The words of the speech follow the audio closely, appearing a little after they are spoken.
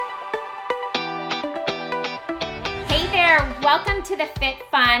there. Welcome to the Fit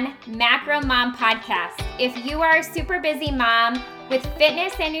Fun Macro Mom Podcast. If you are a super busy mom with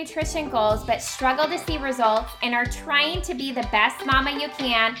fitness and nutrition goals but struggle to see results and are trying to be the best mama you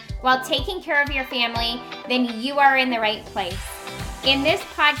can while taking care of your family, then you are in the right place. In this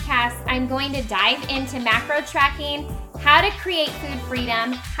podcast, I'm going to dive into macro tracking, how to create food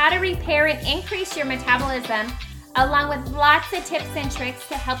freedom, how to repair and increase your metabolism, along with lots of tips and tricks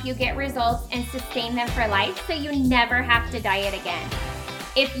to help you get results and sustain them for life so you never have to diet again.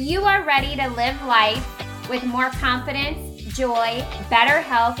 If you are ready to live life with more confidence, joy, better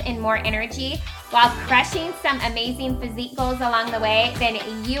health, and more energy while crushing some amazing physique goals along the way, then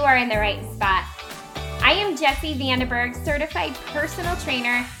you are in the right spot. I am Jessie Vandenberg, certified personal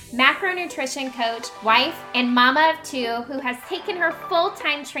trainer, macronutrition coach, wife, and mama of two who has taken her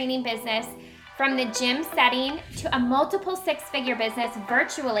full-time training business from the gym setting to a multiple six-figure business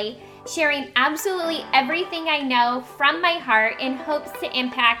virtually, sharing absolutely everything I know from my heart in hopes to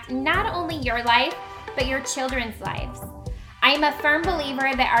impact not only your life, but your children's lives. I am a firm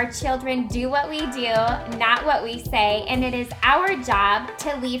believer that our children do what we do, not what we say, and it is our job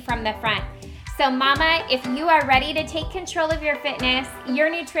to lead from the front. So mama, if you are ready to take control of your fitness,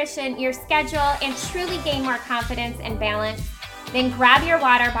 your nutrition, your schedule, and truly gain more confidence and balance, then grab your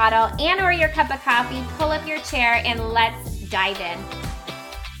water bottle and or your cup of coffee, pull up your chair, and let's dive in.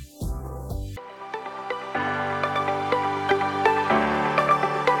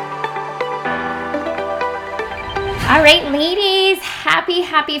 All right, ladies,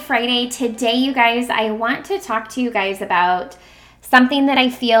 happy Friday. Today, you guys, I want to talk to you guys about something that I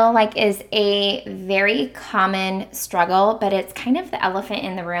feel like is a very common struggle, but it's kind of the elephant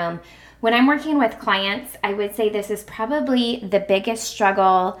in the room. When I'm working with clients, I would say this is probably the biggest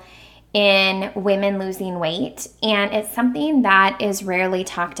struggle in women losing weight, and it's something that is rarely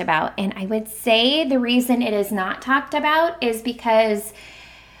talked about. And I would say the reason it is not talked about is because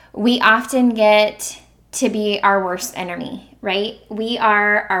we often get to be our worst enemy, right? We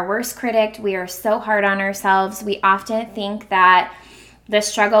are our worst critic. We are so hard on ourselves. We often think that the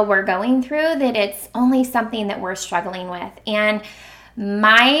struggle we're going through, that it's only something that we're struggling with. And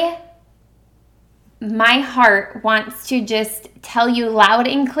my heart wants to just tell you loud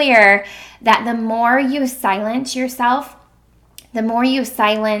and clear that the more you silence yourself, the more you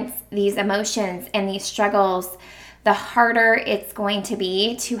silence these emotions and these struggles, the harder it's going to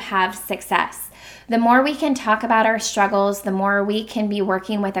be to have success. The more we can talk about our struggles, the more we can be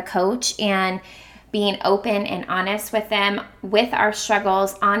working with a coach and being open and honest with them with our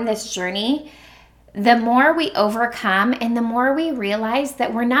struggles on this journey, the more we overcome and the more we realize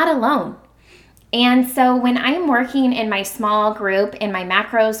that we're not alone. And so when I'm working in my small group, in my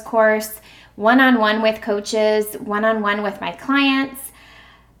macros course, one-on-one with coaches, one-on-one with my clients,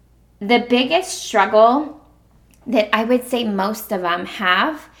 the biggest struggle that I would say most of them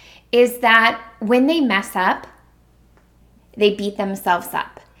have is that when they mess up, they beat themselves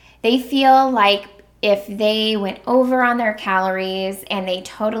up. They feel like if they went over on their calories and they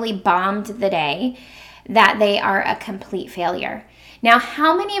totally bombed the day, that they are a complete failure. Now,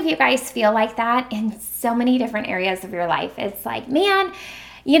 how many of you guys feel like that in so many different areas of your life? It's like, man,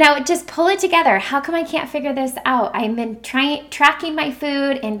 just pull it together. How come I can't figure this out? I've been tracking my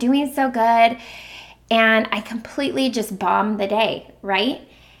food and doing so good, and I completely just bombed the day, right?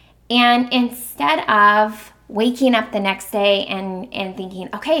 And instead of waking up the next day and thinking,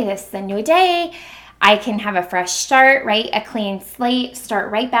 okay, this is a new day, I can have a fresh start, right? A clean slate,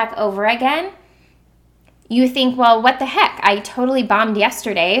 start right back over again. You think, well, what the heck? I totally bombed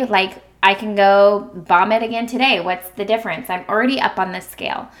yesterday. Like, I can go bomb it again today. What's the difference? I'm already up on the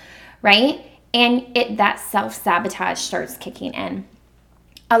scale, right? And that self-sabotage starts kicking in.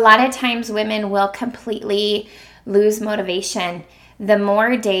 A lot of times women will completely lose motivation. The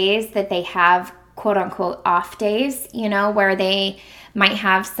more days that they have, quote unquote, off days, where they might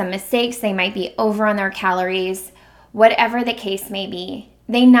have some mistakes, they might be over on their calories, whatever the case may be,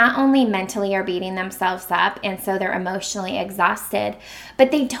 they not only mentally are beating themselves up, and so they're emotionally exhausted, but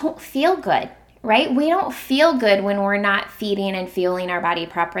they don't feel good, right? We don't feel good when we're not feeding and fueling our body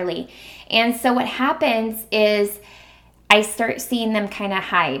properly. And so what happens is I start seeing them kind of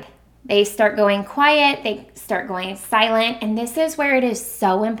hide. They start going quiet, they start going silent, and this is where it is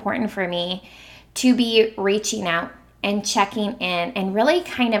so important for me to be reaching out and checking in and really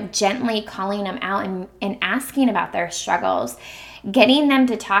kind of gently calling them out and asking about their struggles, getting them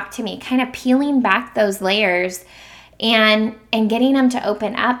to talk to me, kind of peeling back those layers and getting them to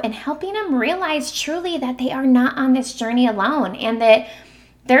open up and helping them realize truly that they are not on this journey alone and that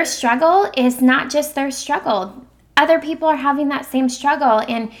their struggle is not just their struggle. Other people are having that same struggle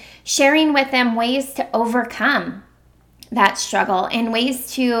and sharing with them ways to overcome that struggle and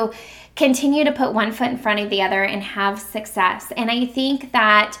ways to continue to put one foot in front of the other and have success. And I think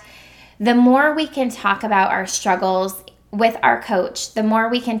that the more we can talk about our struggles with our coach, the more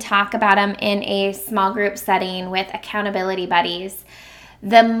we can talk about them in a small group setting with accountability buddies,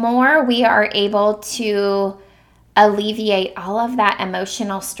 the more we are able to alleviate all of that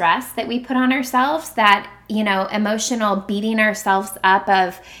emotional stress that we put on ourselves, that, emotional beating ourselves up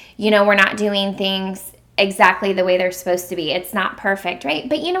of, we're not doing things exactly the way they're supposed to be. It's not perfect, right?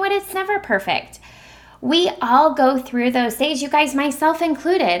 But you know what? It's never perfect. We all go through those days, you guys, myself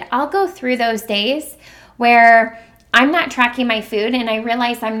included. I'll go through those days where I'm not tracking my food and I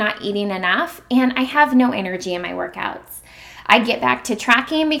realize I'm not eating enough and I have no energy in my workouts. I get back to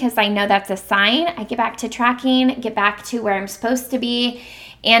tracking because I know that's a sign. I get back to tracking, get back to where I'm supposed to be.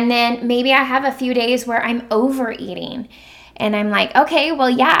 And then maybe I have a few days where I'm overeating. And I'm like, okay, well,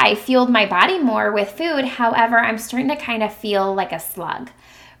 yeah, I fueled my body more with food. However, I'm starting to kind of feel like a slug,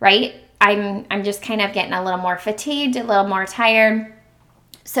 right? I'm just kind of getting a little more fatigued, a little more tired.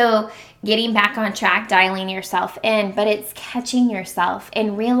 So getting back on track, dialing yourself in, but it's catching yourself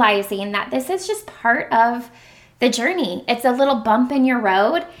and realizing that this is just part of the journey. It's a little bump in your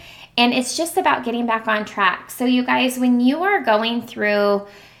road, and it's just about getting back on track. So you guys, when you are going through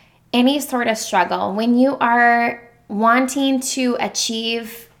any sort of struggle, when you are wanting to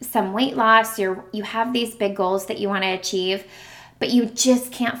achieve some weight loss, you have these big goals that you want to achieve, but you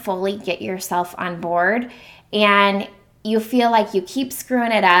just can't fully get yourself on board, and you feel like you keep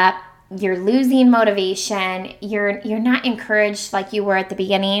screwing it up, you're losing motivation, you're not encouraged like you were at the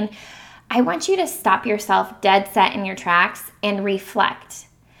beginning, I want you to stop yourself dead set in your tracks and reflect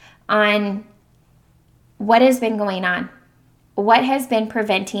on what has been going on. What has been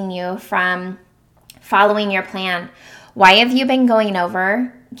preventing you from following your plan? Why have you been going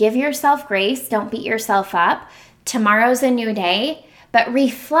over? Give yourself grace. Don't beat yourself up. Tomorrow's a new day, but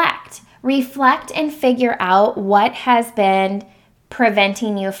reflect. Reflect and figure out what has been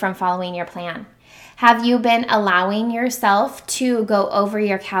preventing you from following your plan. Have you been allowing yourself to go over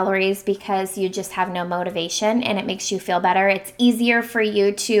your calories because you just have no motivation and it makes you feel better? It's easier for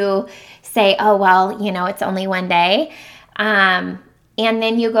you to say, oh, well, it's only one day. And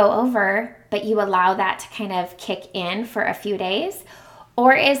then you go over, but you allow that to kind of kick in for a few days?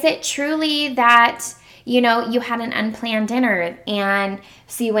 Or is it truly that, you had an unplanned dinner and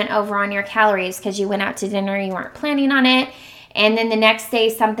so you went over on your calories because you went out to dinner, you weren't planning on it. And then the next day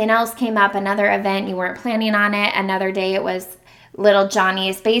something else came up, another event, you weren't planning on it. Another day it was little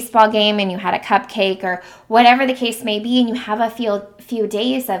Johnny's baseball game and you had a cupcake or whatever the case may be. And you have a few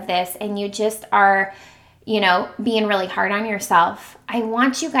days of this and you just are, being really hard on yourself. I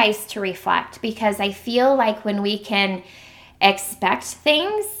want you guys to reflect, because I feel like when we can expect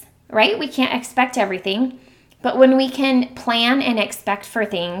things, right? We can't expect everything, but when we can plan and expect for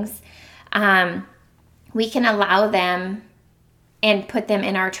things, we can allow them and put them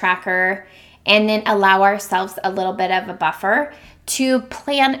in our tracker and then allow ourselves a little bit of a buffer to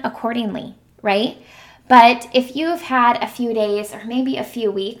plan accordingly, right? But if you've had a few days or maybe a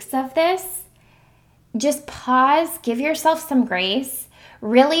few weeks of this, just pause, give yourself some grace,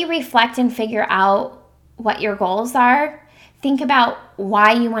 really reflect and figure out what your goals are. Think about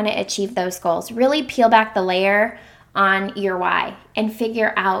why you want to achieve those goals. Really peel back the layer on your why and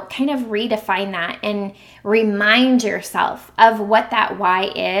figure out, kind of redefine that and remind yourself of what that why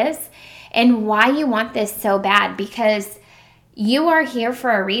is and why you want this so bad, because you are here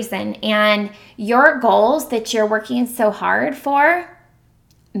for a reason, and your goals that you're working so hard for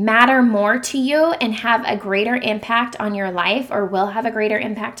matter more to you and have a greater impact on your life, or will have a greater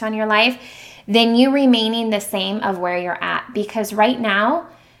impact on your life, than you remaining the same of where you're at. Because right now,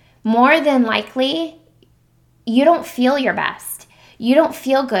 more than likely, you don't feel your best. You don't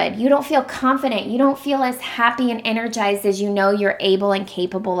feel good. You don't feel confident. You don't feel as happy and energized as you know you're able and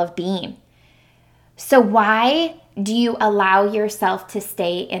capable of being. So why do you allow yourself to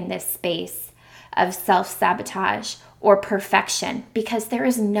stay in this space of self-sabotage or perfection? Because there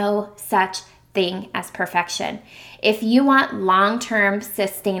is no such thing as perfection. If you want long-term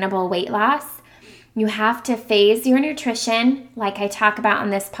sustainable weight loss, you have to phase your nutrition, like I talk about on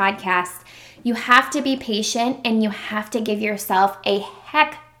this podcast. You have to be patient, and you have to give yourself a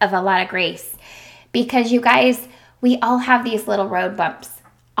heck of a lot of grace, because you guys, we all have these little road bumps.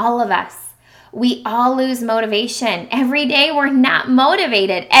 All of us. We all lose motivation. Every day we're not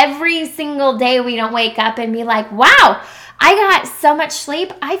motivated. Every single day we don't wake up and be like, wow, I got so much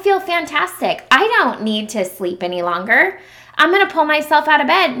sleep. I feel fantastic. I don't need to sleep any longer. I'm going to pull myself out of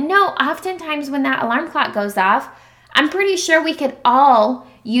bed. No, oftentimes when that alarm clock goes off, I'm pretty sure we could all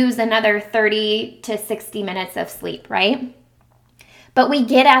use another 30 to 60 minutes of sleep, right? But we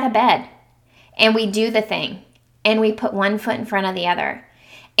get out of bed and we do the thing and we put one foot in front of the other.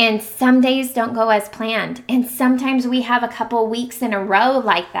 And some days don't go as planned. And sometimes we have a couple weeks in a row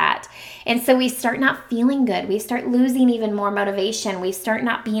like that. And so we start not feeling good. We start losing even more motivation. We start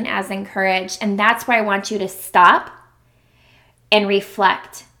not being as encouraged. And that's why I want you to stop and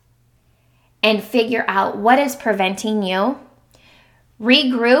reflect and figure out what is preventing you.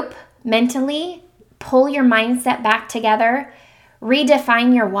 Regroup mentally, pull your mindset back together,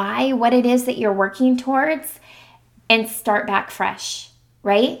 redefine your why, what it is that you're working towards, and start back fresh.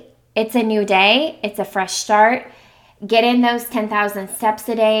 Right? It's a new day. It's a fresh start. Get in those 10,000 steps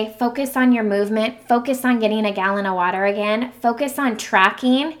a day. Focus on your movement. Focus on getting a gallon of water again. Focus on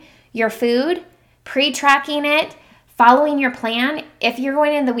tracking your food, pre-tracking it, following your plan. If you're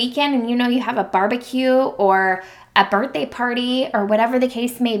going in the weekend and you know you have a barbecue or a birthday party or whatever the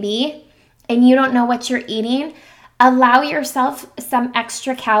case may be, and you don't know what you're eating, allow yourself some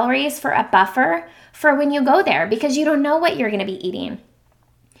extra calories for a buffer for when you go there, because you don't know what you're going to be eating.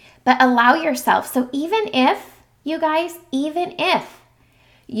 But allow yourself. So even if, you guys, even if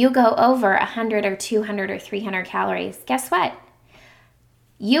you go over 100 or 200 or 300 calories, guess what?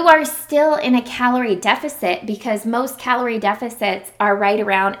 You are still in a calorie deficit, because most calorie deficits are right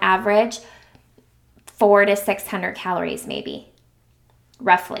around average 400 to 600 calories, maybe,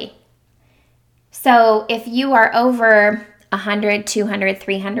 roughly. So if you are over 100, 200,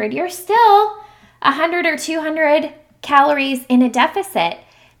 300, you're still 100 or 200 calories in a deficit.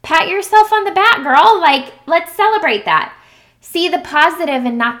 Pat yourself on the back, girl. Like, let's celebrate that. See the positive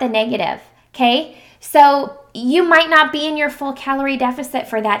and not the negative, okay? So you might not be in your full calorie deficit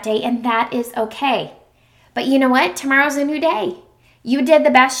for that day, and that is okay. But you know what? Tomorrow's a new day. You did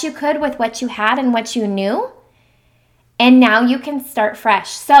the best you could with what you had and what you knew, and now you can start fresh.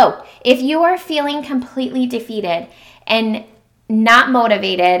 So if you are feeling completely defeated and not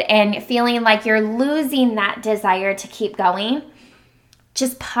motivated and feeling like you're losing that desire to keep going,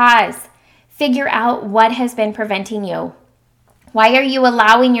 just pause. Figure out what has been preventing you. Why are you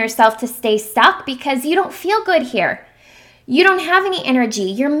allowing yourself to stay stuck? Because you don't feel good here. You don't have any energy.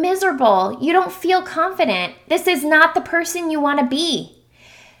 You're miserable. You don't feel confident. This is not the person you want to be.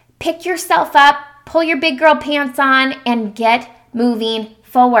 Pick yourself up, pull your big girl pants on, and get moving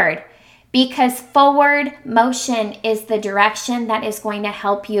forward. Because forward motion is the direction that is going to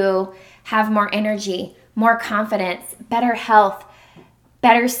help you have more energy, more confidence, better health,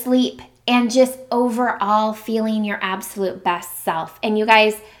 better sleep, and just overall feeling your absolute best self. And you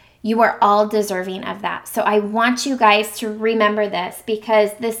guys, you are all deserving of that. So I want you guys to remember this,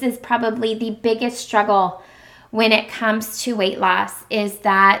 because this is probably the biggest struggle when it comes to weight loss, is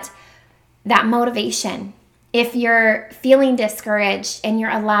that motivation. If you're feeling discouraged and you're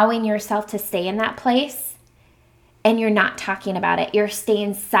allowing yourself to stay in that place and you're not talking about it, you're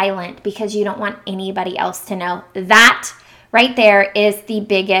staying silent because you don't want anybody else to know, that right there is the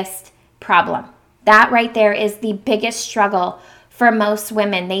biggest problem. That right there is the biggest struggle for most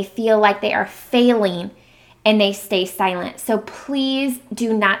women. They feel like they are failing and they stay silent. So please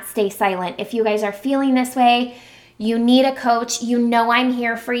do not stay silent. If you guys are feeling this way, you need a coach. You know I'm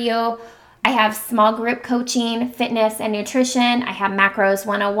here for you. I have small group coaching, fitness and nutrition. I have Macros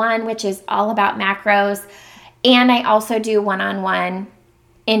 101, which is all about macros. And I also do one-on-one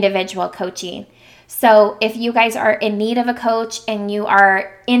individual coaching. So if you guys are in need of a coach and you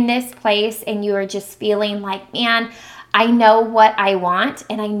are in this place and you are just feeling like, man, I know what I want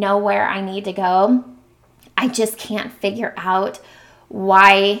and I know where I need to go, I just can't figure out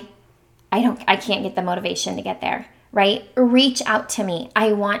why I can't get the motivation to get there, right? Reach out to me.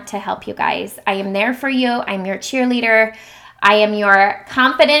 I want to help you guys. I am there for you. I'm your cheerleader. I am your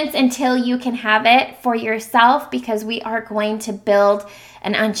confidence until you can have it for yourself, because we are going to build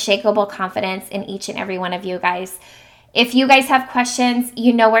an unshakable confidence in each and every one of you guys. If you guys have questions,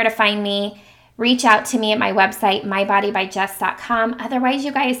 you know where to find me. Reach out to me at my website, mybodybijess.com. Otherwise,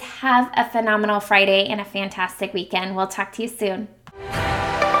 you guys have a phenomenal Friday and a fantastic weekend. We'll talk to you soon.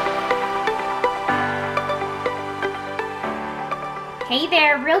 Hey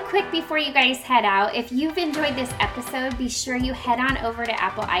there, real quick before you guys head out, if you've enjoyed this episode, be sure you head on over to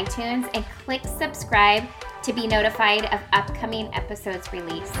Apple iTunes and click subscribe to be notified of upcoming episodes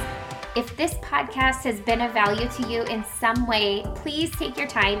released. If this podcast has been of value to you in some way, please take your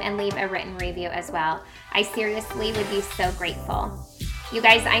time and leave a written review as well. I seriously would be so grateful. You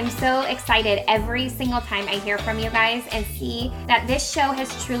guys, I'm so excited every single time I hear from you guys and see that this show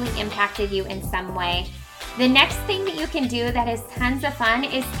has truly impacted you in some way. The next thing that you can do that is tons of fun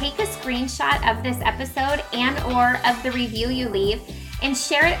is take a screenshot of this episode and or of the review you leave and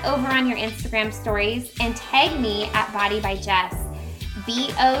share it over on your Instagram stories and tag me at Body by Jess,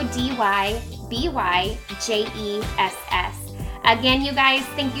 BODYBYJESS. Again, you guys,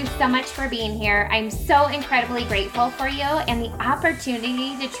 thank you so much for being here. I'm so incredibly grateful for you and the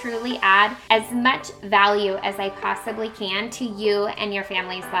opportunity to truly add as much value as I possibly can to you and your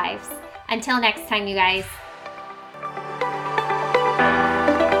family's lives. Until next time, you guys.